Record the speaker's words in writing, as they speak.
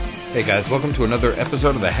Hey guys, welcome to another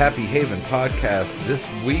episode of the Happy Haven podcast. This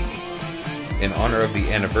week, in honor of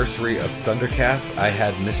the anniversary of Thundercats, I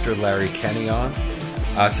had Mr. Larry Kenney on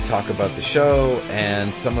to talk about the show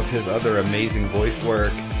and some of his other amazing voice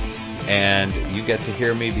work. And you get to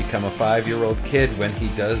hear me become a 5-year-old kid when he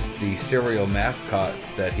does the cereal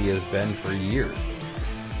mascots that he has been for years.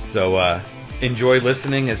 So enjoy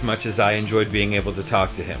listening as much as I enjoyed being able to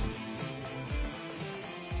talk to him.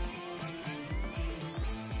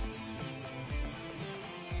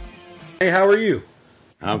 Hey, how are you?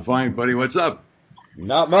 I'm fine, buddy. What's up?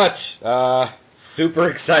 Not much. Super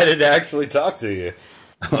excited to actually talk to you.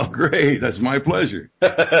 Oh, great. That's my pleasure.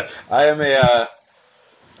 I am an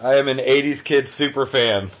 80s kid super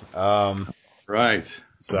fan. Right.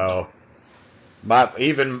 So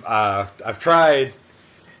I've tried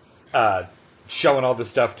showing all this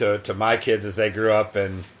stuff to my kids as they grew up,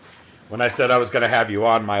 and when I said I was going to have you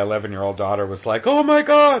on, my 11-year-old daughter was like, "Oh my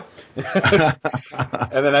God."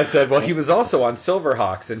 And then I said, well, he was also on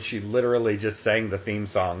Silverhawks, and she literally just sang the theme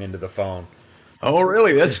song into the phone. Oh,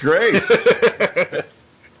 really? That's great. A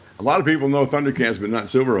lot of people know Thundercats, but not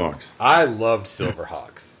Silverhawks. I loved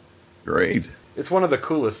Silverhawks. Great. It's one of the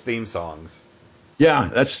coolest theme songs. Yeah,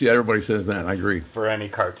 everybody says that. I agree. For any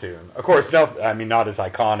cartoon. Of course, not as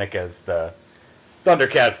iconic as the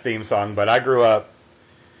Thundercats theme song, but I grew up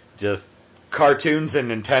just cartoons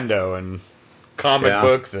and Nintendo and comic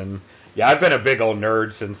books, and I've been a big old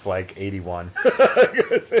nerd since like 81.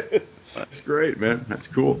 That's great, man. That's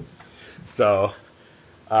cool. So,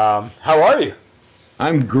 how are you?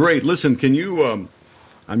 I'm great. Listen, can you,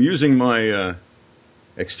 I'm using my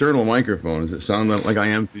external microphone. Does it sound like I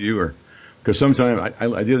am to you? Or because sometimes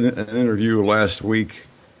I did an interview last week,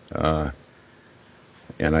 and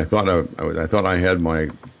I thought I had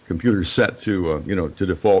my computer set to to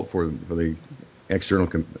default for the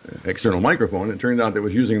external microphone. It turned out that it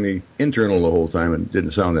was using the internal the whole time and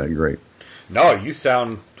didn't sound that great. No, you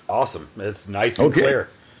sound awesome. It's nice and clear.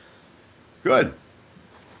 Good.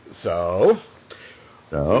 So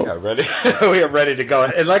we are ready. We are ready to go.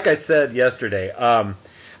 And like I said yesterday,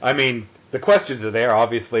 the questions are there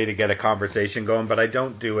obviously to get a conversation going, but I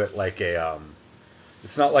don't do it like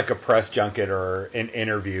it's not like a press junket or an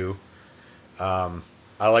interview.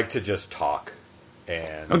 I like to just talk.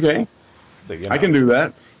 And okay. So I can do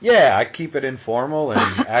that. Yeah, I keep it informal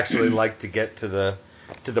and actually like to get to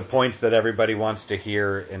the points that everybody wants to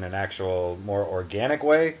hear in an actual more organic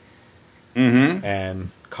way. Mm-hmm.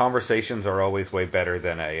 And conversations are always way better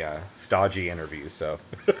than a stodgy interview. So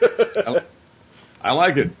I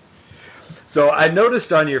like it. So I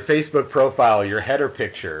noticed on your Facebook profile, your header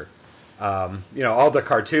picture, all the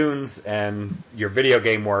cartoons and your video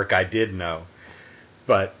game work I did know.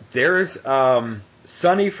 But there's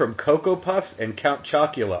Sonny from Cocoa Puffs and Count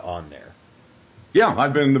Chocula on there. Yeah,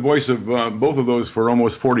 I've been the voice of both of those for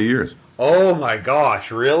almost 40 years. Oh my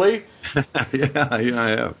gosh, really? yeah, I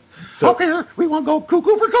have. So, okay, we want to go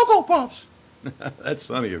cuckoo for Cocoa Puffs. That's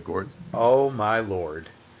Sonny, of course. Oh my Lord.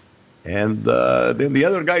 And then the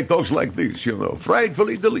other guy talks like this,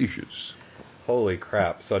 frightfully delicious. Holy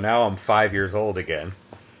crap. So now I'm 5 years old again.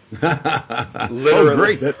 Literally. Oh,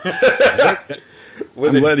 great.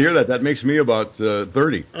 I'm glad to hear that. That makes me about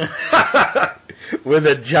 30. With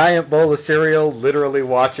a giant bowl of cereal, literally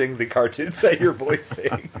watching the cartoons that you're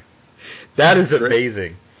voicing. That is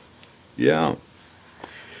amazing. Yeah.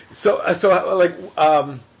 So,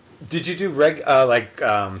 did you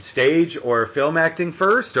do stage or film acting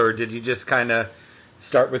first, or did you just kind of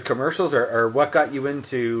start with commercials, or what got you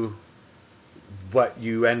into what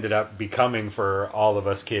you ended up becoming for all of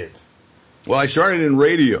us kids? Well, I started in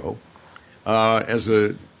radio as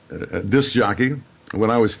a disc jockey when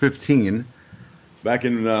I was 15, back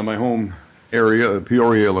in my home area,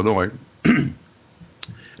 Peoria, Illinois.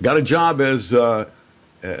 Got a job as doing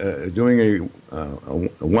a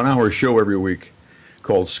 1-hour show every week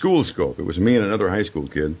called School Scope. It was me and another high school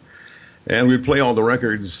kid, and we'd play all the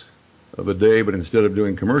records of the day, but instead of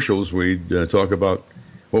doing commercials, we'd talk about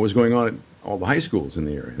what was going on at all the high schools in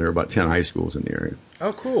the area. There are about 10 high schools in the area.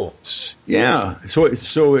 Oh, cool. Yeah. So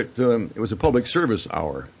it was a public service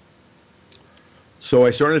hour. So I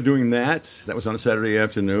started doing that. That was on a Saturday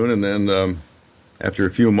afternoon, and then after a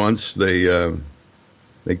few months, they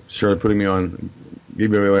started putting me on, gave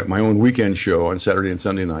me my own weekend show on Saturday and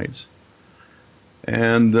Sunday nights.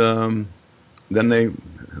 And then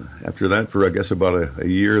after that, for I guess about a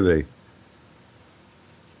year,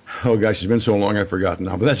 oh gosh, it's been so long I've forgotten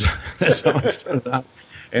now, but that's how I started out.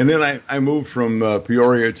 And then I moved from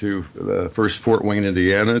Peoria to first Fort Wayne,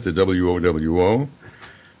 Indiana, to WOWO,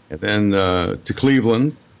 and then to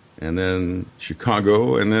Cleveland, and then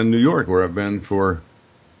Chicago, and then New York, where I've been for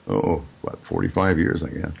What, 45 years, I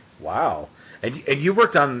guess. Wow. And you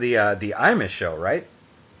worked on the Imus show, right?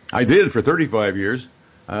 I did for 35 years,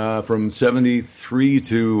 from 73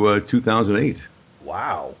 to 2008.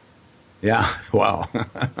 Wow. Yeah, wow.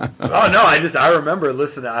 Oh no, I remember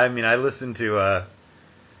listening. I mean, I listened to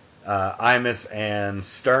Imus and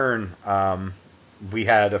Stern. We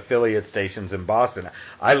had affiliate stations in Boston.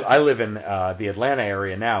 I live in the Atlanta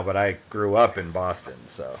area now, but I grew up in Boston,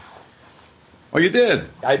 so. Oh, you did?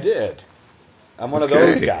 I did. I'm one of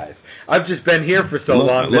those guys. I've just been here for so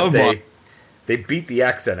long that they beat the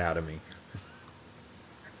accent out of me.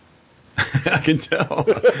 I can tell.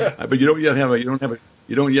 But you don't yet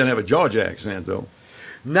have a George accent though.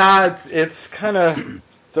 Nah, it's kind of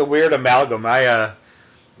it's a weird amalgam. I've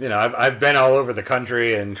been all over the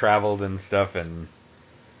country and traveled and stuff, and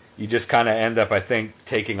you just kind of end up, I think,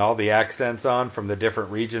 taking all the accents on from the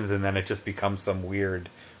different regions, and then it just becomes some weird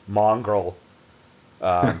mongrel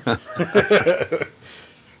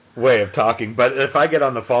way of talking. But if I get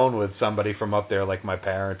on the phone with somebody from up there, like my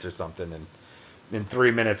parents or something, and in 3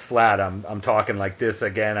 minutes flat, I'm talking like this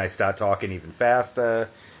again. I start talking even faster,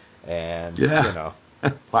 and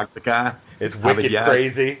Park the car. It's wicked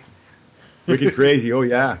crazy. Wicked crazy. Oh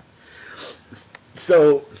yeah.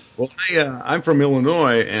 So, well, I'm from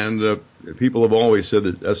Illinois, and people have always said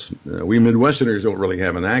that we Midwesterners don't really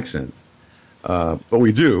have an accent, but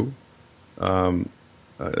we do.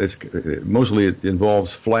 Mostly it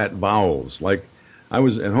involves flat vowels. Like I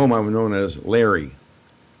was at home, I was known as Larry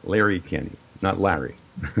Kenney, not Larry.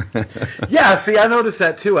 Yeah, see, I noticed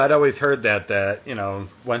that too. I'd always heard that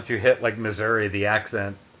once you hit like Missouri, the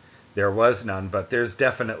accent there was none, but there's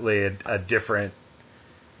definitely a different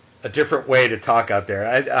way to talk out there.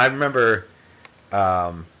 I remember,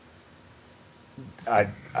 I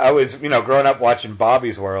was growing up watching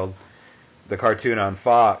Bobby's World, the cartoon on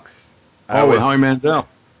Fox. Howie Mandel.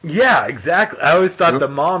 Yeah, exactly. I always thought the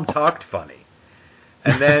mom talked funny,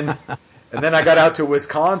 and then I got out to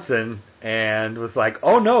Wisconsin and was like,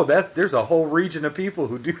 oh no, there's a whole region of people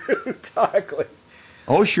who do talk like.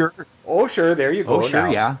 Oh sure. Oh sure, there you go. Oh sure,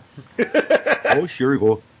 now. Yeah. Oh sure,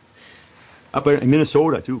 go. Up in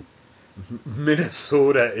Minnesota too.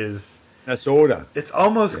 Minnesota is. Minnesota. It's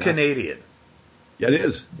almost Canadian. Yeah, it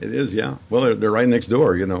is. It is. Yeah. Well, they're right next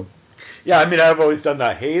door. Yeah, I mean, I've always done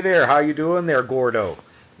that. Hey there, how you doing there, Gordo?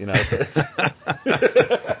 So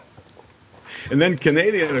And then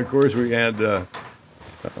Canadian, of course, we had. I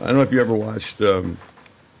don't know if you ever watched.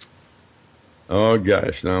 Oh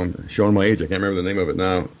gosh, now I'm showing my age. I can't remember the name of it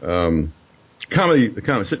now.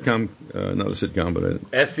 Sitcom, not a sitcom, but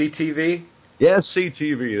SCTV. Yeah,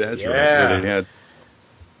 SCTV. That's right. Where they had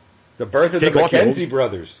the birth of the McKenzie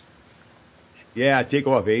brothers. Yeah, take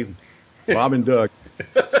off, Abe. Bob and Doug.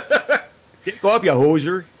 Take off, you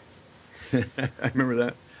hoser. I remember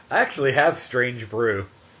that. I actually have Strange Brew.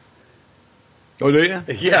 Oh, do you?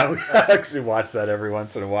 Yeah, we actually watch that every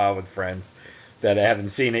once in a while with friends that haven't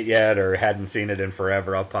seen it yet or hadn't seen it in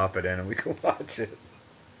forever. I'll pop it in and we can watch it.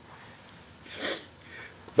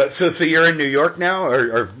 But so you're in New York now,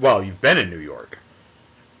 or you've been in New York.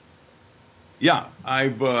 Yeah, I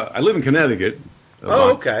live in Connecticut.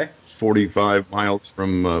 Oh, okay. 45 miles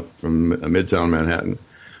from Midtown Manhattan.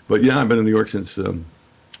 But yeah, I've been in New York since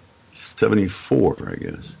 74, I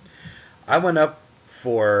guess. I went up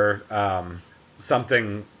for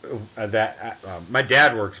something that my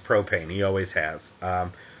dad works propane. He always has.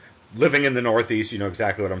 Living in the Northeast, you know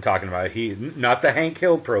exactly what I'm talking about. Not the Hank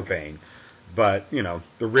Hill propane, but the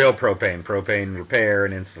real propane repair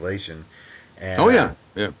and installation. And,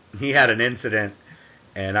 yeah. He had an incident,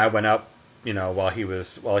 and I went up, while he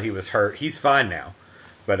was hurt. He's fine now,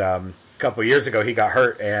 but a couple of years ago he got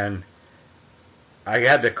hurt, and I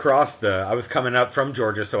had to cross I was coming up from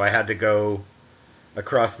Georgia, so I had to go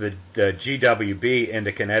across the GWB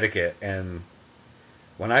into Connecticut, and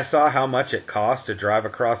when I saw how much it cost to drive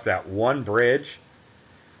across that one bridge,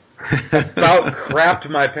 about crapped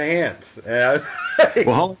my pants. And I was like,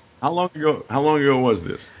 well, how long ago was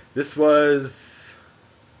this? This was,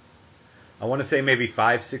 I want to say maybe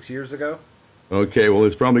 5-6 years ago. Okay, well,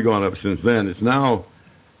 it's probably gone up since then. It's now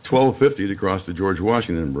 $12.50 to cross the George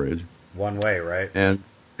Washington Bridge. One way, right? And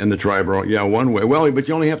the Triborough, yeah, one way. Well, but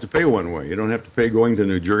you only have to pay one way. You don't have to pay going to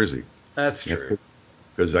New Jersey. That's true.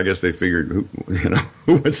 Because I guess they figured, who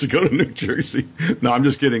wants to go to New Jersey? No, I'm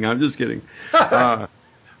just kidding. But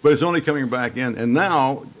it's only coming back in. And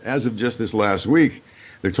now, as of just this last week,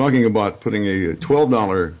 they're talking about putting a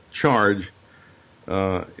 $12 charge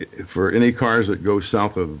for any cars that go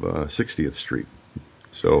south of 60th Street.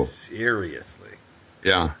 So seriously,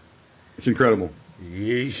 yeah, it's incredible.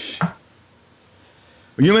 Yeesh.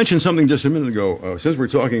 You mentioned something just a minute ago. Since we're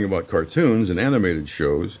talking about cartoons and animated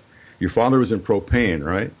shows, your father was in Propane,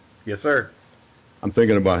 right? Yes, sir. I'm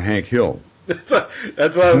thinking about Hank Hill. That's what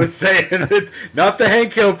I was saying. Not the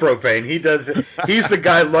Hank Hill Propane. He's the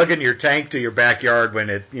guy lugging your tank to your backyard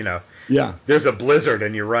when there's a blizzard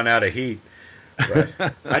and you run out of heat.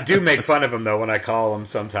 But I do make fun of him though when I call him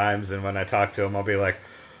sometimes, and when I talk to him, I'll be like,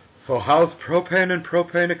 "So how's propane and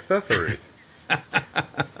propane accessories?"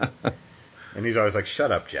 And he's always like,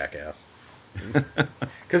 "Shut up, jackass,"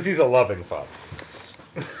 because he's a loving father.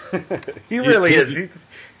 He really is.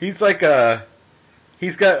 He's like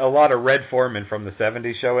he's got a lot of Red Foreman from the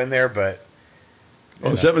 '70s show in there, but the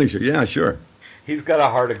 '70s show, yeah, sure. He's got a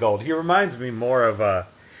heart of gold. He reminds me more of do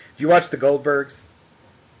you watch the Goldbergs?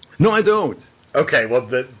 No, I don't. Okay, well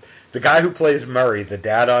the guy who plays Murray, the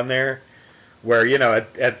dad on there, where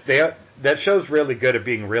that show's really good at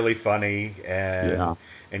being really funny and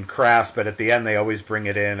crass, but at the end they always bring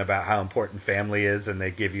it in about how important family is, and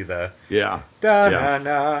they give you the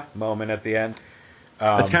da-na-na moment at the end.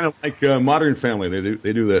 It's kind of like Modern Family.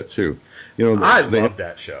 They do that too. I love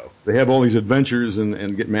that show. They have all these adventures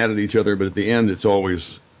and get mad at each other, but at the end it's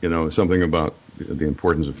always something about the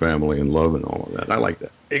importance of family and love and all of that. I like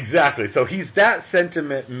that. Exactly. So he's that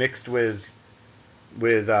sentiment mixed with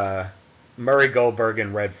Murray Goldberg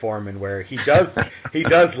and Red Foreman, where he does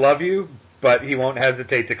love you, but he won't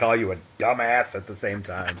hesitate to call you a dumbass at the same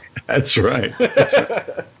time. That's right.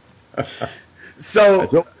 So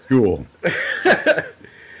that's cool.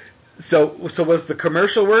 So was the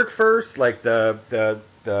commercial work first, like the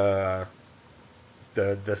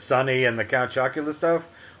Sonny and the Count Chocula stuff,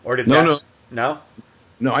 or did no?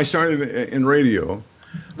 I started in radio.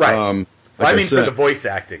 Right. I mean, for the voice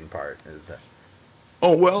acting part. Is that?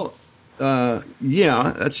 Oh well,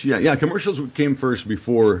 yeah. Commercials came first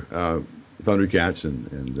before Thundercats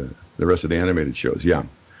and the rest of the animated shows. Yeah,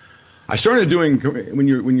 I started doing when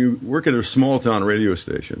you work at a small town radio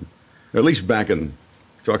station, at least back in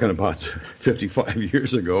talking about 55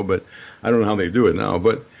 years ago, but I don't know how they do it now.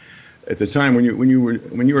 But at the time when you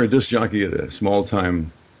were a disc jockey at a small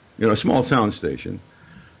town station,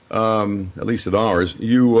 at least at ours,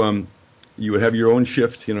 you would have your own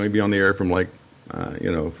shift. You'd be on the air from from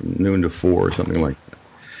noon to 4 or something like that.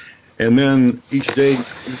 And then each day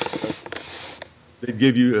they'd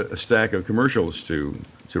give you a stack of commercials to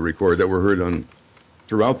record that were heard on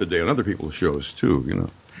throughout the day on other people's shows too.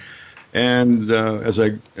 And as I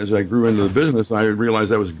grew into the business, I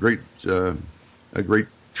realized that was a great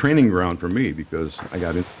training ground for me because I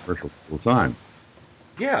got into commercials full time.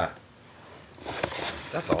 Yeah,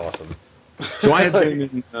 that's awesome. So I had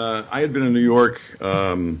been in New York,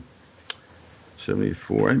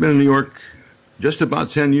 74. I'd been in New York just about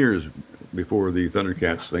 10 years before the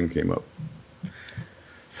Thundercats thing came up.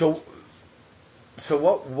 So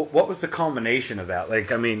what was the culmination of that?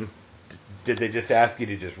 Like, I mean, did they just ask you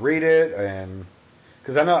to just read it? And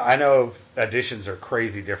because I know auditions are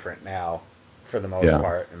crazy different now for the most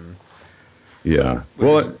part. And yeah.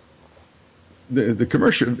 Well, the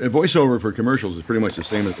commercial voiceover for commercials is pretty much the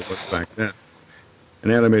same as it was back then. An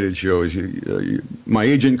animated show is my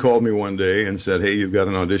agent called me one day and said, "Hey, you've got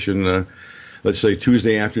an audition, let's say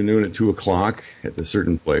Tuesday afternoon at 2:00 at a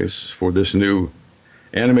certain place for this new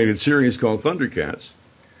animated series called Thundercats."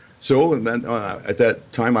 So at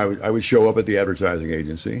that time, I would show up at the advertising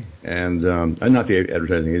agency and not the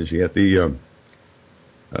advertising agency, at the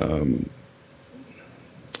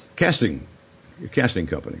casting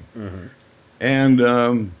company. Mm-hmm. And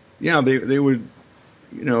they would,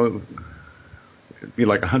 be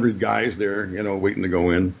like 100 guys there, waiting to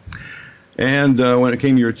go in. And when it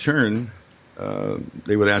came to your turn,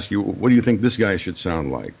 they would ask you, "What do you think this guy should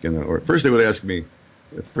sound like?" Or first they asked me,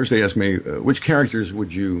 which characters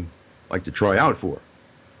would you like to try out for?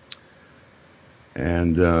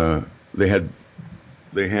 And they had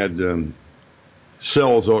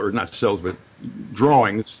cells, or not cells, but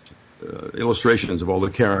drawings, illustrations of all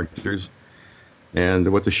the characters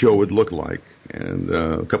and what the show would look like, and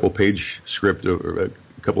a couple-page script or a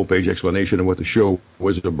couple-page explanation of what the show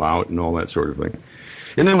was about and all that sort of thing.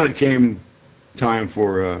 And then when it came time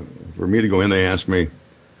for me to go in, they asked me,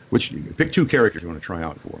 pick 2 characters you want to try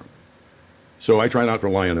out for. So I tried out for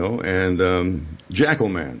Lion-O and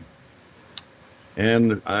Jackalman.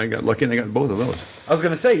 And I got lucky and I got both of those. I was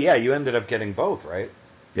going to say, yeah, you ended up getting both, right?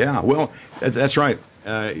 Yeah, well, that's right.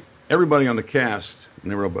 Everybody on the cast,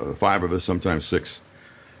 and there were about 5 of us, sometimes 6,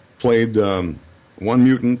 played one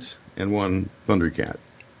mutant and one Thundercat.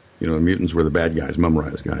 The mutants were the bad guys,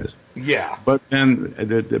 Mumrise guys. Yeah. But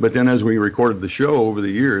then as we recorded the show over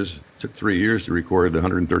the years, it took 3 years to record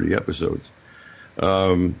 130 episodes.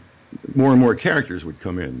 more and more characters would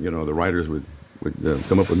come in. The writers would had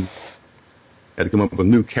to come up with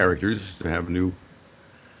new characters to have new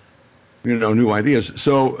ideas.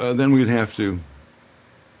 So then we'd have to,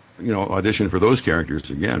 audition for those characters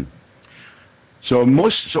again. So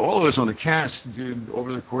all of us on the cast did,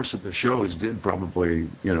 over the course of the shows, did probably,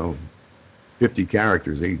 50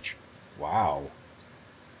 characters each. Wow.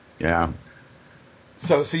 Yeah.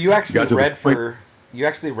 So you actually read for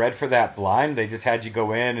that blind? They just had you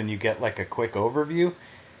go in and you get like a quick overview,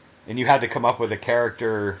 and you had to come up with a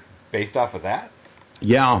character based off of that?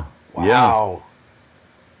 Yeah. Wow.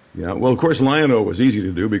 Yeah. Well, of course, Lion-O was easy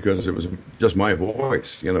to do because it was just my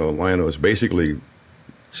voice. Lion-O is basically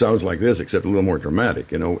sounds like this, except a little more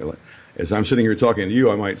dramatic. As I'm sitting here talking to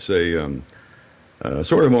you, I might say,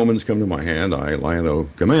 "Sort of moments come to my hand. I, Lion-O,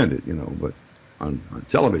 command it." But on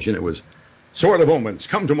television, it was, "Sort of moments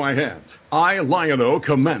come to my hand. I, Lion-O,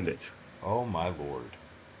 command it." Oh my Lord.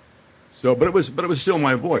 So, but it was still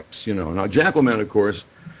my voice. Now, Jackalman, of course,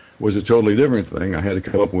 was a totally different thing. I had to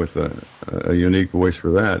come up with a unique voice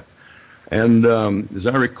for that. And as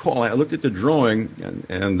I recall, I looked at the drawing,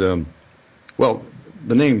 and the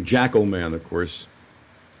name Jackalman, of course,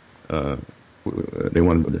 they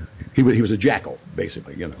wanted. He was a jackal,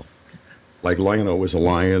 basically, like Lion-O was a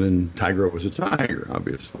lion and Tiger was a tiger,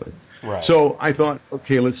 obviously. Right. So I thought,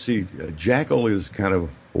 okay, let's see. Jackal is kind of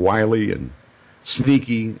wily and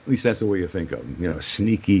sneaky. At least that's the way you think of him. A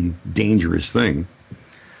sneaky, dangerous thing.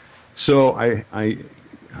 So I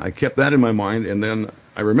kept that in my mind, and then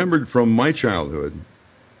I remembered from my childhood,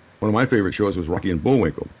 one of my favorite shows was Rocky and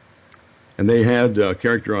Bullwinkle. And they had a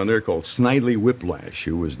character on there called Snidely Whiplash,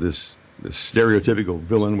 who was this stereotypical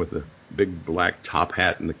villain with the big black top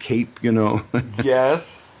hat and the cape,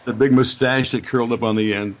 Yes. The big mustache that curled up on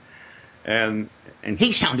the end. And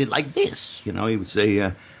he sounded like this, He would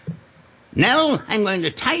say, "Nell, I'm going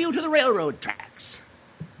to tie you to the railroad tracks."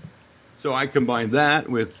 So I combined that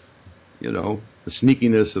with, the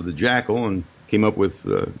sneakiness of the jackal and came up with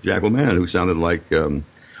Jackalman, who sounded like,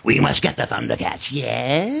 "We must get the Thundercats,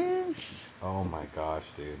 yes?" Oh my gosh,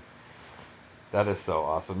 dude. That is so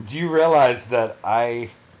awesome. Do you realize that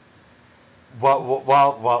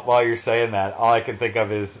while you're saying that, all I can think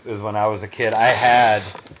of is when I was a kid, I had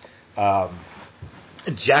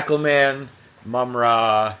Jackalman,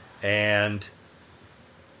 Mum-Ra, and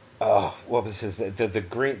what was his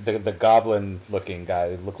the goblin looking guy?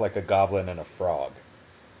 He looked like a goblin and a frog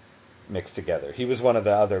mixed together. He was one of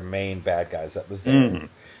the other main bad guys that was there. Mm.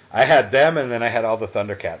 I had them, and then I had all the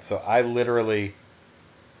Thundercats. So I literally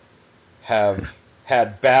have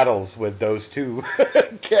had battles with those two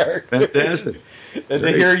characters. Fantastic. And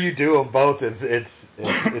to hear you do them both, it's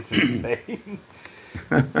insane.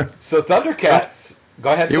 So Thundercats,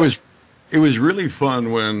 go ahead. It was really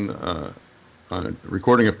fun when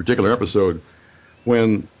recording a particular episode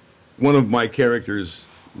when one of my characters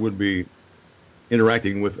would be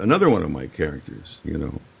interacting with another one of my characters.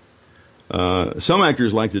 Some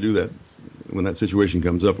actors like to do that when that situation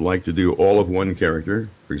comes up, like to do all of one character,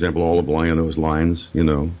 for example, all of Lion-O's lines,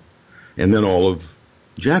 and then all of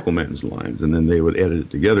Jackalman's lines, and then they would edit it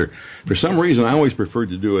together. For some reason, I always preferred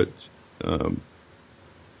to do it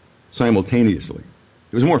simultaneously.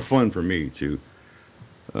 It was more fun for me to.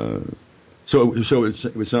 So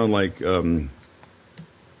it would sound like.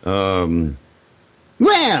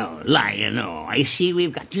 Well, Lion-O, I see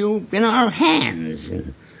we've got you in our hands.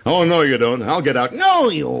 Oh, no, you don't. I'll get out. No,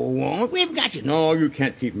 you won't. We've got you. No, you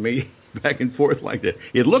can't keep me back and forth like that.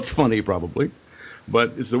 It looked funny, probably,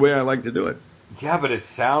 but it's the way I like to do it. Yeah, but it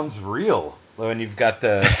sounds real when you've got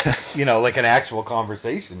the, like an actual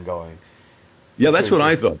conversation going. Yeah, that's what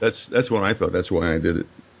I thought. That's what I thought. That's why I did it.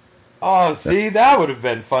 Oh, see, that would have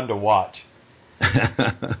been fun to watch.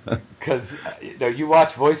 Because you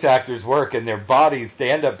watch voice actors work, and their bodies, they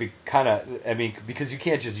end up because you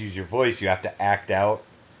can't just use your voice, you have to act out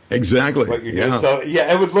exactly what you're doing. So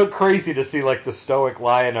yeah, it would look crazy to see like the stoic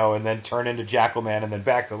Lion-O and then turn into Jackalman and then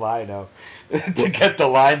back to Lion-O to get the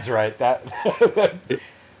lines right.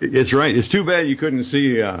 It's right. It's too bad you couldn't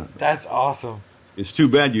see. That's awesome. It's too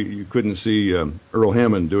bad you couldn't see Earl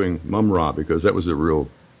Hammond doing Mum-Ra, because that was a real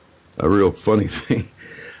funny thing.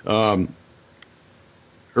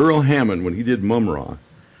 Earl Hammond, when he did Mum-Ra,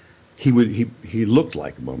 he looked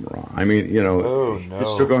like Mum-Ra. I mean, he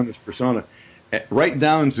just took on this persona, right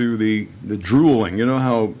down to the drooling. You know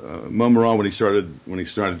how Mum-Ra, when he started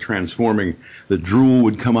transforming, the drool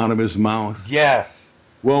would come out of his mouth. Yes.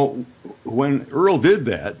 Well, when Earl did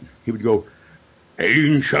that, he would go,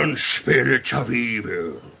 "Ancient spirits of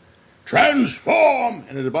evil, transform!"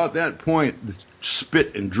 And at about that point, the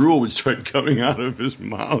spit and drool would start coming out of his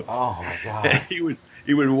mouth. Oh my God!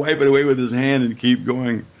 he would wipe it away with his hand and keep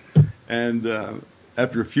going. And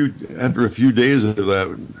after a few days of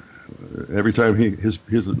that, every time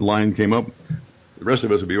his line came up, the rest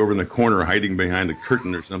of us would be over in the corner hiding behind a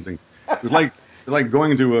curtain or something. It was like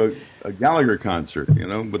going to a Gallagher concert,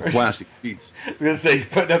 with plastic seats. I was going to say, you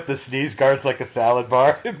putting up the sneeze guards like a salad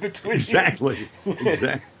bar in between. Exactly.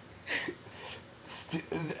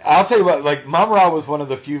 I'll tell you what, like, Mama Ra was one of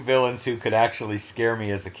the few villains who could actually scare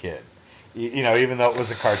me as a kid. Even though it was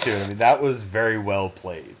a cartoon. I mean, that was very well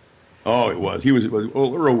played. Oh, it was.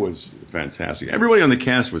 Earl was fantastic. Everybody on the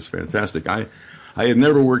cast was fantastic. I had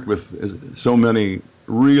never worked with so many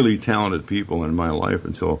really talented people in my life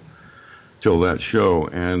until that show,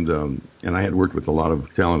 and I had worked with a lot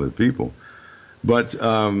of talented people, but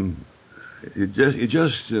it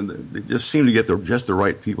just seemed to get just the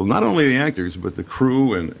right people. Not only the actors, but the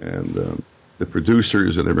crew and the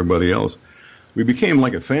producers and everybody else. We became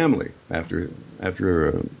like a family after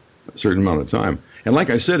a certain amount of time. And like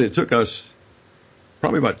I said, it took us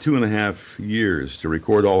probably about 2.5 years to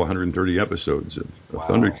record all 130 episodes of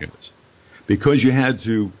Thundercats, because you had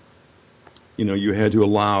to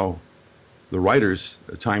allow the writers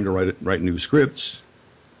time to write new scripts,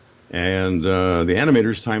 and the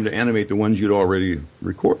animators time to animate the ones you'd already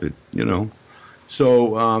recorded.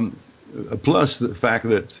 So plus the fact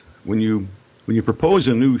that when you propose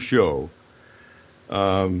a new show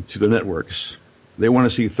to the networks, they want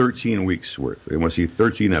to see 13 weeks worth. They want to see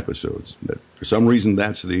 13 episodes. That for some reason,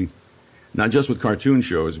 that's not just with cartoon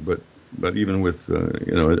shows, but even with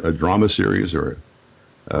a drama series or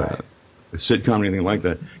a sitcom or anything like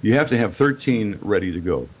that. You have to have 13 ready to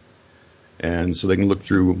go, and so they can look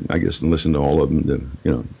through, I guess, and listen to all of them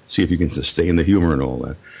to see if you can sustain the humor and all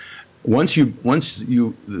that. Once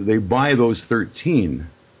they buy those 13,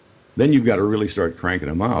 then you've got to really start cranking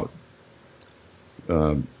them out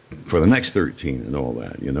for the next 13 and all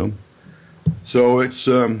that, So it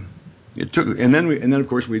took, and then of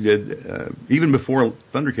course we did even before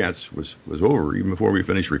Thundercats was over, even before we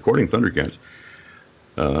finished recording Thundercats,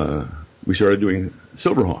 we started doing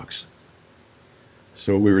Silverhawks.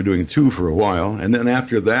 So we were doing 2 for a while, and then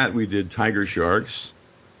after that we did Tiger Sharks,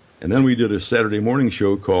 and then we did a Saturday morning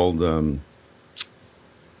show called what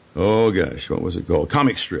was it called?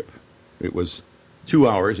 Comic Strip. It was 2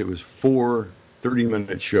 hours. It was 4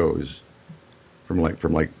 30-minute shows from 8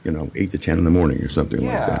 to 10 in the morning or something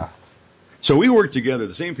like that. So we worked together.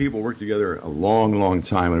 The same people worked together a long, long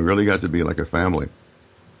time, and really got to be like a family.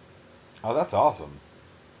 Oh, that's awesome.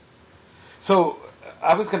 So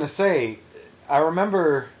I was going to say, I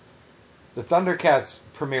remember the Thundercats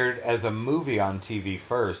premiered as a movie on TV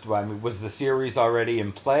first. I mean, was the series already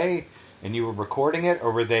in play and you were recording it,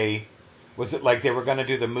 or was it like they were going to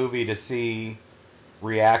do the movie to see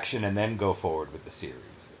reaction and then go forward with the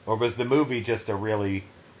series? Or was the movie just a really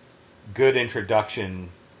good introduction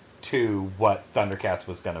to what Thundercats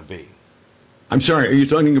was going to be? I'm sorry, are you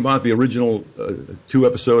talking about the original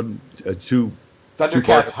 2-episode,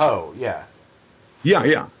 Thundercats Ho, yeah.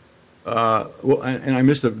 Yeah. Well, and I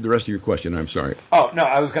missed the rest of your question. I'm sorry. Oh, no,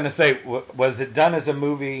 I was going to say, was it done as a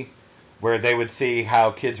movie where they would see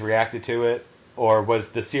how kids reacted to it? Or was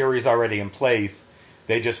the series already in place?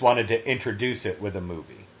 They just wanted to introduce it with a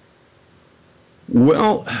movie?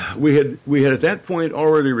 Well, we had at that point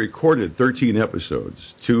already recorded 13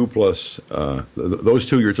 episodes, 2 plus those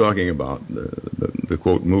 2 you're talking about, the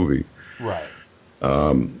quote movie, right?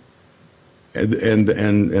 And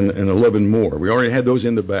 11 more. We already had those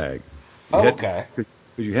in the bag. Okay. Because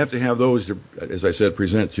you have to have those to, as I said,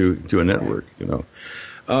 present to a network.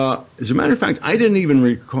 As a matter of fact, I didn't even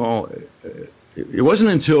recall. It wasn't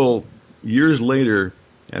until years later,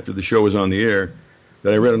 after the show was on the air,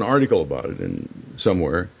 that I read an article about it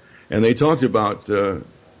somewhere, and they talked about the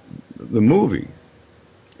movie.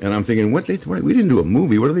 And I'm thinking, we didn't do a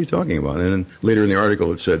movie. What are they talking about? And then later in the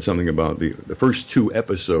article, it said something about the first 2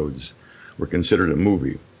 episodes were considered a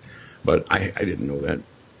movie. But I didn't know that.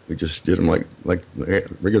 We just did them like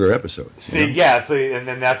regular episodes. See, yeah. So, and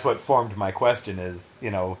then that's what formed my question is,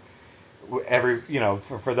 for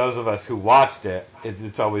those of us who watched it,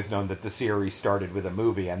 it's always known that the series started with a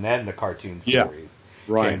movie and then the cartoon series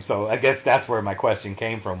came. So I guess that's where my question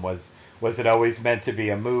came from, was it always meant to be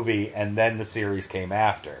a movie and then the series came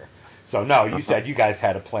after? So no, you said you guys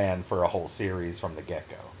had a plan for a whole series from the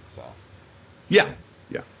get-go. So yeah.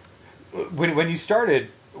 When you started,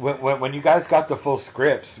 when you guys got the full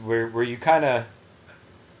scripts, were you kind of,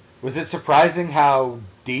 was it surprising how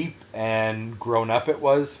deep and grown up it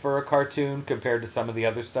was for a cartoon compared to some of the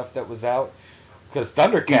other stuff that was out? Because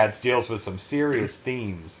Thundercats deals with some serious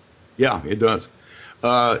themes. Yeah, it does.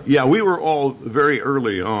 We were all very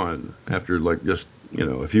early on, after just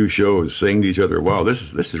a few shows saying to each other, "Wow,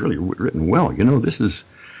 this is really written well."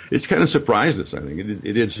 It's kind of surprised us. I think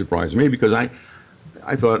it did surprise me because I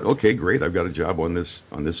thought, okay, great, I've got a job on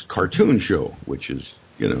this cartoon show, which is,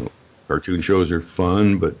 cartoon shows are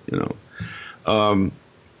fun, but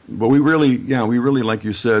but we really, like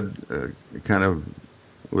you said, kind of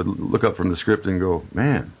would look up from the script and go,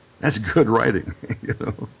 man, that's good writing,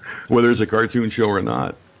 whether it's a cartoon show or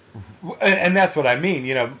not. And that's what I mean.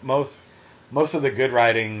 Most of the good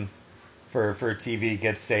writing for TV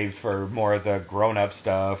gets saved for more of the grown-up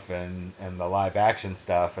stuff and the live action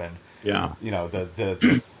stuff, and yeah,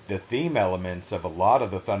 the theme elements of a lot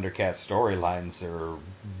of the Thundercats storylines are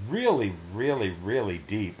really, really, really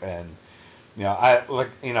deep. And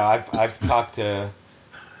I've talked to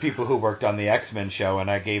people who worked on the X-Men show, and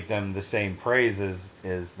I gave them the same praise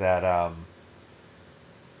is that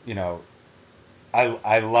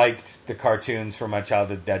I liked the cartoons from my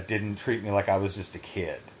childhood that didn't treat me like I was just a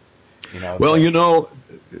kid. Well,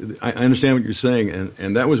 I understand what you're saying,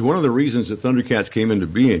 and that was one of the reasons that Thundercats came into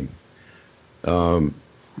being,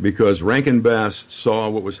 because Rankin Bass saw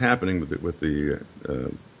what was happening with the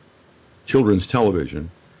children's television.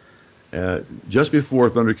 Just before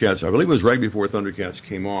Thundercats, I believe it was right before Thundercats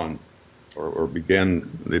came on, or began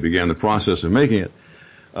the process of making it.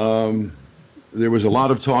 There was a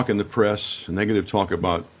lot of talk in the press, negative talk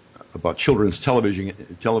about children's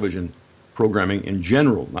television programming in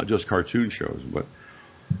general, not just cartoon shows, but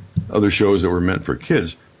other shows that were meant for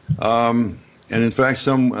kids. And in fact,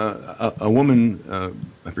 a woman,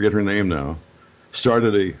 I forget her name now,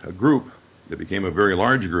 started a group that became a very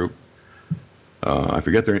large group. I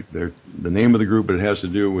forget the name of the group, but it has to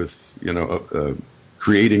do with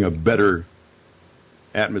creating a better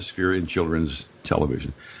atmosphere in children's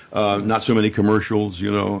television. Not so many commercials,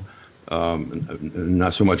 not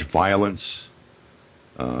so much violence,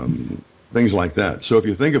 things like that. So if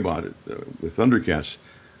you think about it, with Thundercats,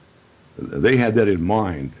 they had that in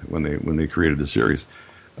mind when they created the series,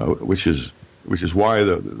 which is why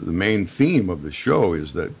the main theme of the show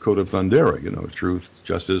is that code of Thundera, truth,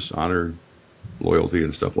 justice, honor, loyalty,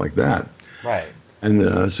 and stuff like that. Right.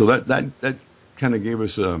 And so that kind of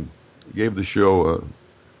gave the show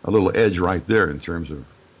a little edge right there in terms of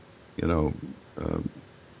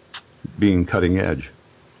being cutting edge.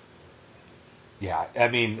 Yeah,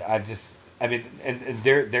 and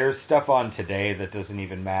there's stuff on today that doesn't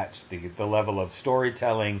even match the level of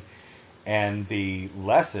storytelling and the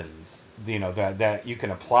lessons, that you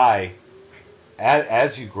can apply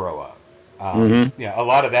as you grow up. A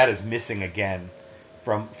lot of that is missing again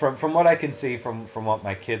from what I can see from what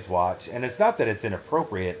my kids watch, and it's not that it's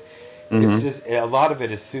inappropriate. It's just a lot of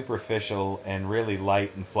it is superficial and really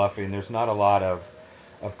light and fluffy, and there's not a lot of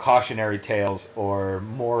cautionary tales or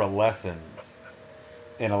moral lessons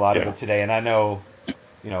in a lot of it today. And I know,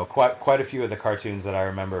 quite a few of the cartoons that I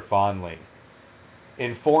remember fondly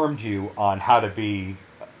informed you on how to be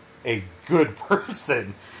a good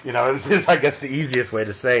person. Is I guess the easiest way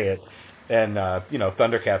to say it. And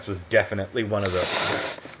Thundercats was definitely one of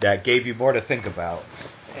those that gave you more to think about.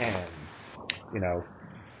 And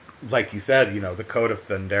like you said, the code of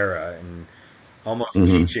Thundera and almost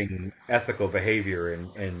teaching ethical behavior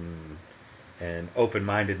and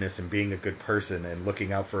open-mindedness and being a good person and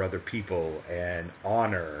looking out for other people and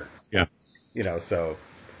honor. Yeah. So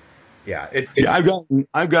yeah.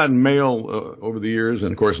 I've gotten mail over the years,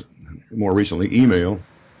 and of course more recently email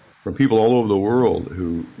from people all over the world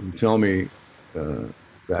who tell me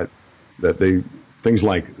that they things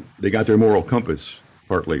like they got their moral compass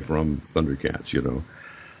partly from Thundercats,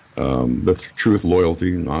 the truth,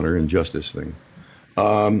 loyalty, and honor and justice thing.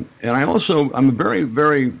 And I'm very,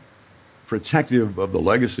 very protective of the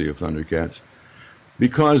legacy of Thundercats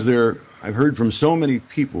because I've heard from so many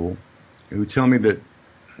people who tell me that,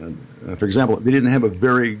 for example, they didn't have a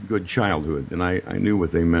very good childhood, and I knew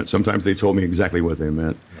what they meant. Sometimes they told me exactly what they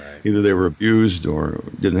meant. Right. Either they were abused or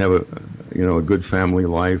didn't have a good family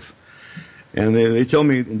life. And they tell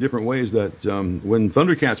me in different ways that when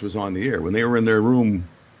Thundercats was on the air, when they were in their room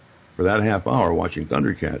for that half hour watching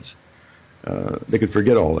Thundercats, they could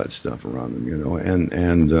forget all that stuff around them,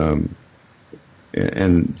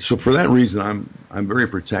 and so for that reason, I'm very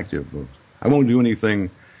protective. I won't do anything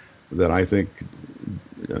that I think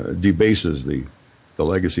debases the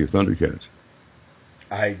legacy of Thundercats.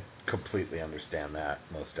 I completely understand that,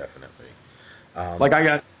 most definitely. Like I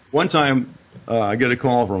got one time, I get a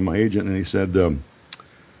call from my agent, and he said,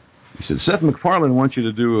 Seth MacFarlane wants you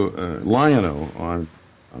to do Lion-O on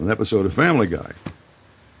an episode of Family Guy.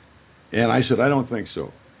 And I said, I don't think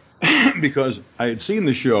so. Because I had seen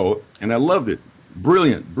the show, and I loved it.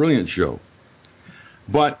 Brilliant, brilliant show.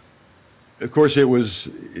 But of course, it was,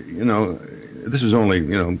 this was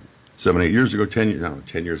only, 7, 8 years ago,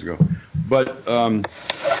 10 years ago. But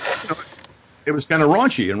it was kind of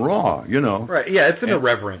raunchy and raw, Right. Yeah, it's an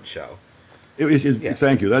irreverent show.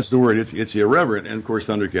 Thank you. That's the word. It's irreverent. And, of course,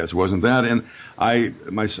 Thundercats wasn't that. And I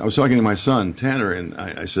was talking to my son, Tanner, and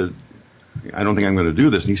I said, I don't think I'm going to do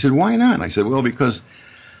this. And he said, why not? And I said, well, because,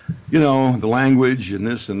 the language and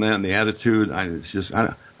this and that and the attitude,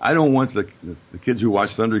 I don't want the kids who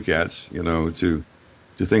watch Thundercats,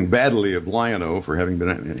 to think badly of Lion-O for having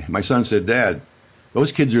been. My son said, Dad,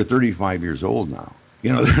 those kids are 35 years old now.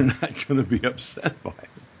 They're not going to be upset by it.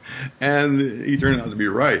 And he turned out to be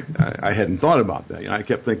right. I hadn't thought about that. I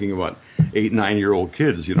kept thinking about 8, 9-year-old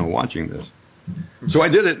kids, watching this. So I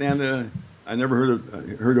did it, and I never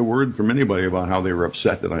heard a word from anybody about how they were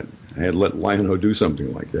upset that I had let Lion-O do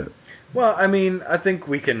something like that. Well, I mean, I think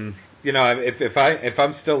we can, if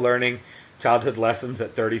I'm still learning childhood lessons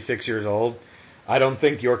at 36 years old, I don't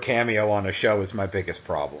think your cameo on a show is my biggest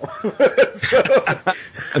problem.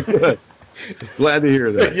 Good. Glad to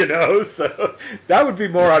hear that. So that would be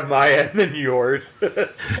more on my end than yours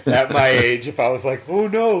at my age if I was like, oh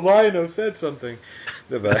no, Lion-O said something.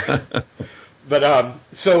 But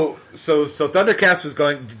so Thundercats was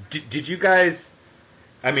going. Did you guys?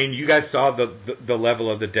 I mean, you guys saw the level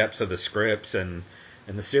of the depths of the scripts and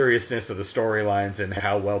the seriousness of the storylines and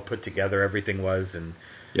how well put together everything was, and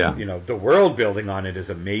the world building on it is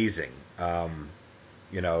amazing.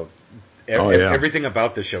 Everything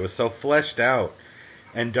about the show is so fleshed out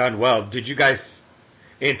and done well. Did you guys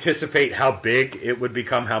anticipate how big it would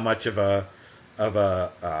become? How much of a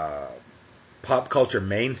pop culture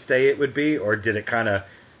mainstay it would be, or did it kind of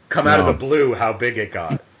come out of the blue how big it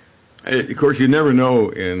got? Of course, you never know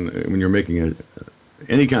when you're making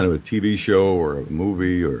any kind of a TV show or a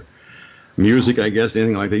movie or music, I guess,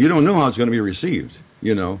 anything like that. You don't know how it's going to be received,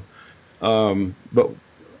 But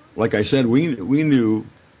like I said, we knew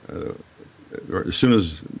as soon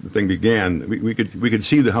as the thing began, we could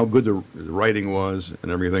see how good the writing was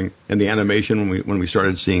and everything, and the animation when we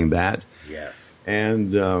started seeing that. Yes.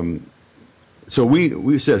 And so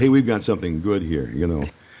we said, hey, we've got something good here,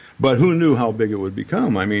 But who knew how big it would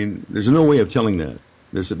become? I mean, there's no way of telling that.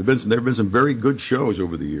 There have been some very good shows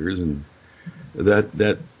over the years, and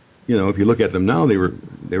that if you look at them now, they were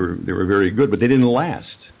very good, but they didn't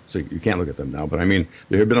last. So you can't look at them now. But I mean,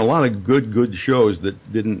 there have been a lot of good shows that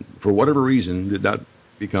didn't, for whatever reason, did not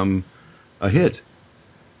become a hit.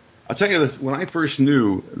 I'll tell you this: when I first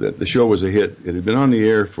knew that the show was a hit, it had been on the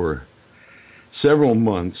air for several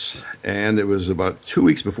months, and it was about 2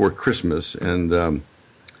 weeks before Christmas, and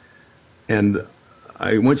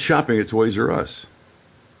I went shopping at Toys R Us,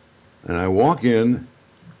 and I walk in,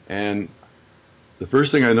 and the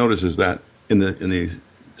first thing I notice is that in the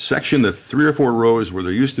section, the 3 or 4 rows where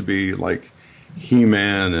there used to be like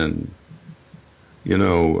He-Man and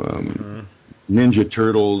Ninja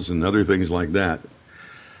Turtles and other things like that,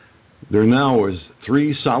 there now is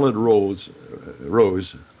 3 solid rows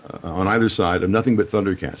on either side of nothing but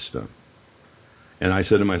Thundercats stuff. And I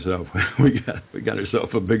said to myself, we got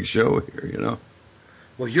ourselves a big show here,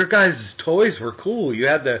 Well, your guys' toys were cool. You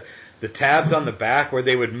had the tabs on the back where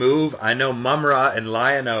they would move. I know Mumra and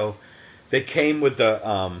Lion-O, they came with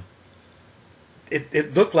the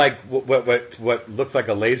it looked like what looks like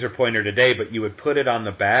a laser pointer today, but you would put it on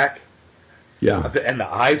the back. Yeah. And the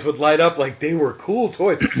eyes would light up. Like, they were cool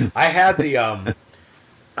toys. I had the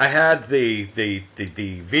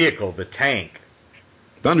vehicle, the tank.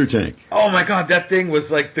 Thunder Tank. Oh my God, that thing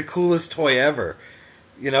was like the coolest toy ever.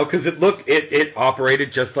 Because it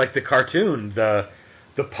operated just like the cartoon. The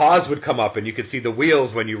paws would come up and you could see the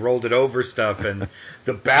wheels when you rolled it over stuff, and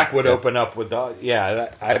the back would open up with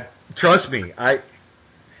the trust me, I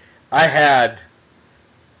had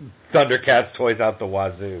Thundercats toys out the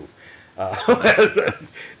wazoo.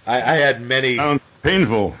 I had many. Sounds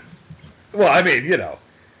painful. Well, I mean,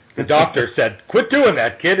 the doctor said, "Quit doing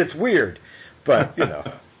that, kid. It's weird." But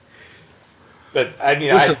but I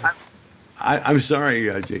mean, listen, I'm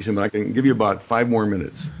sorry, Jason, but I can give you about 5 more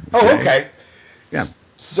minutes. Okay? Oh, okay. Yeah.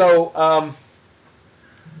 So,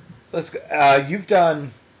 let's go. You've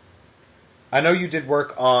done. I know you did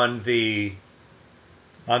work on the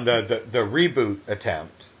reboot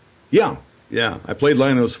attempt. Yeah. I played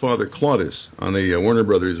Lion-O's father, Claudius, on the Warner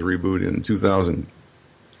Brothers reboot in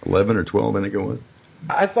 2011 or 12, I think it was.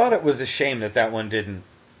 I thought it was a shame that one didn't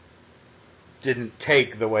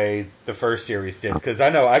take the way the first series did, because I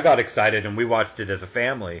know I got excited and we watched it as a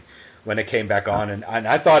family when it came back on, and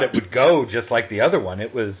I thought it would go just like the other one.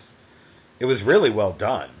 It was really well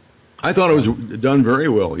done. I thought it was done very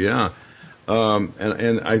well, yeah.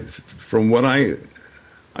 And I, from what I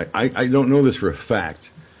I don't know this for a fact,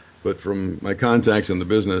 but from my contacts in the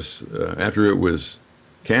business, after it was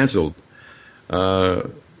canceled,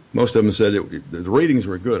 most of them said the ratings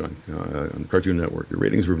were good on Cartoon Network. The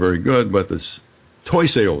ratings were very good, but the toy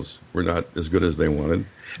sales were not as good as they wanted.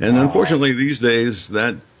 And unfortunately, these days,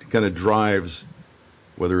 that kind of drives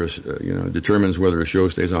whether determines whether a show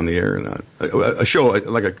stays on the air or not. A show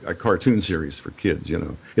like a cartoon series for kids,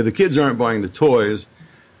 If the kids aren't buying the toys,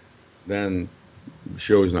 then the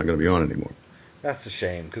show is not going to be on anymore. That's a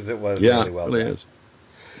shame because it was really well done. Yeah, it really is.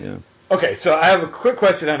 Yeah. Okay, so I have a quick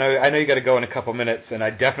question. I know you got to go in a couple minutes, and I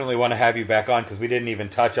definitely want to have you back on because we didn't even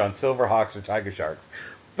touch on Silverhawks or Tiger Sharks.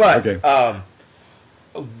 But okay.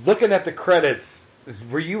 Looking at the credits,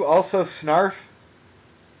 were you also Snarf?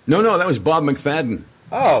 No, that was Bob McFadden.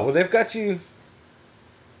 Oh, well, they've got you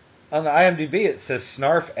on the IMDb. It says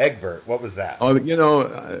Snarf Egbert. What was that? Oh,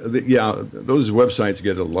 those websites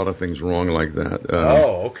get a lot of things wrong like that.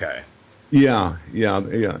 Okay. Yeah.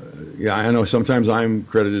 I know. Sometimes I'm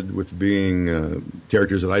credited with being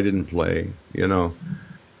characters that I didn't play.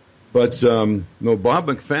 But no, Bob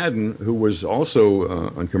McFadden, who was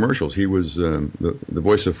also on commercials, he was the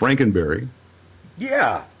voice of Frankenberry.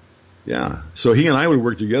 Yeah. Yeah. So he and I would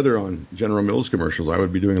work together on General Mills commercials. I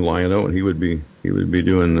would be doing Lion-O, and he would be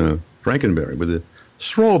doing Frankenberry with the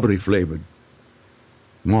strawberry flavored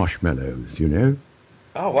marshmallows.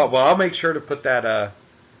 Oh well, I'll make sure to put that.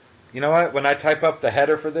 You know what? When I type up the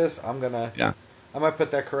header for this, I might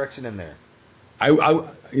put that correction in there.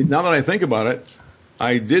 Now that I think about it,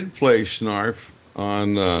 I did play Snarf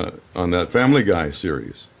on that Family Guy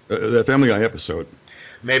series, that Family Guy episode.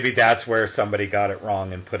 Maybe that's where somebody got it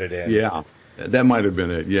wrong and put it in. Yeah, that might have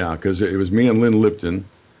been it. Yeah, because it was me and Lynn Lipton,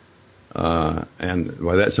 and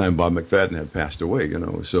by that time Bob McFadden had passed away.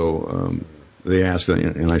 So they asked,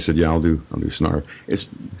 and I said, "Yeah, I'll do Snarf." It's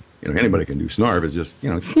anybody can do Snarf. It's just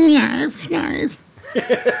Snarf.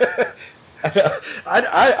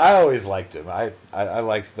 I always liked him. I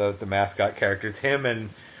liked the mascot characters. Him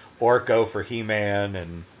and Orko for He-Man,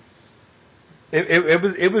 and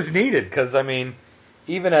it was needed because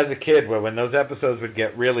even as a kid, when those episodes would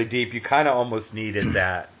get really deep, you kind of almost needed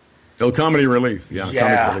that. Oh, comedy relief. Yeah.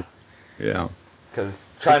 Comic relief. Yeah. Because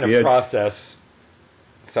trying to process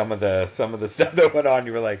some of the stuff that went on,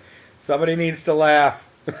 you were like, somebody needs to laugh.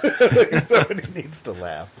 Somebody needs to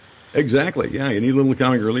laugh. Exactly. Yeah, you need a little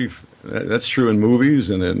comic relief. That's true in movies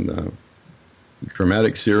and in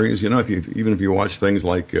dramatic series. Even if you watch things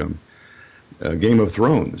like Game of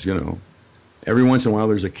Thrones, every once in a while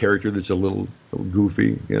there's a character that's a little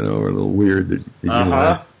goofy, or a little weird. That you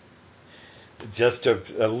know. Just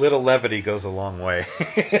a little levity goes a long way.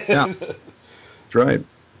 Yeah, that's right.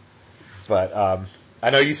 But I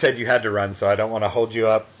know you said you had to run, so I don't want to hold you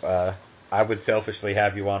up. I would selfishly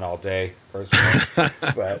have you on all day, personally.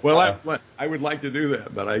 But, I would like to do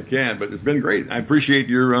that, but I can't. But it's been great. I appreciate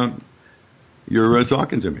your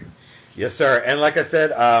talking to me. Yes, sir. And like I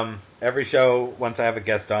said, every show, once I have a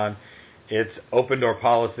guest on, it's open door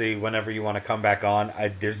policy whenever you want to come back on.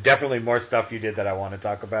 There's definitely more stuff you did that I want to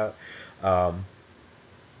talk about.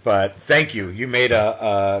 But thank you. You made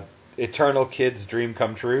a eternal kid's dream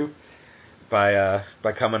come true by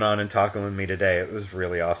coming on and talking with me today. It was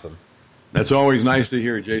really awesome. That's always nice to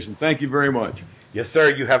hear, Jason. Thank you very much. Yes, sir.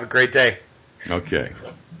 You have a great day. Okay.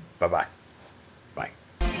 Bye-bye.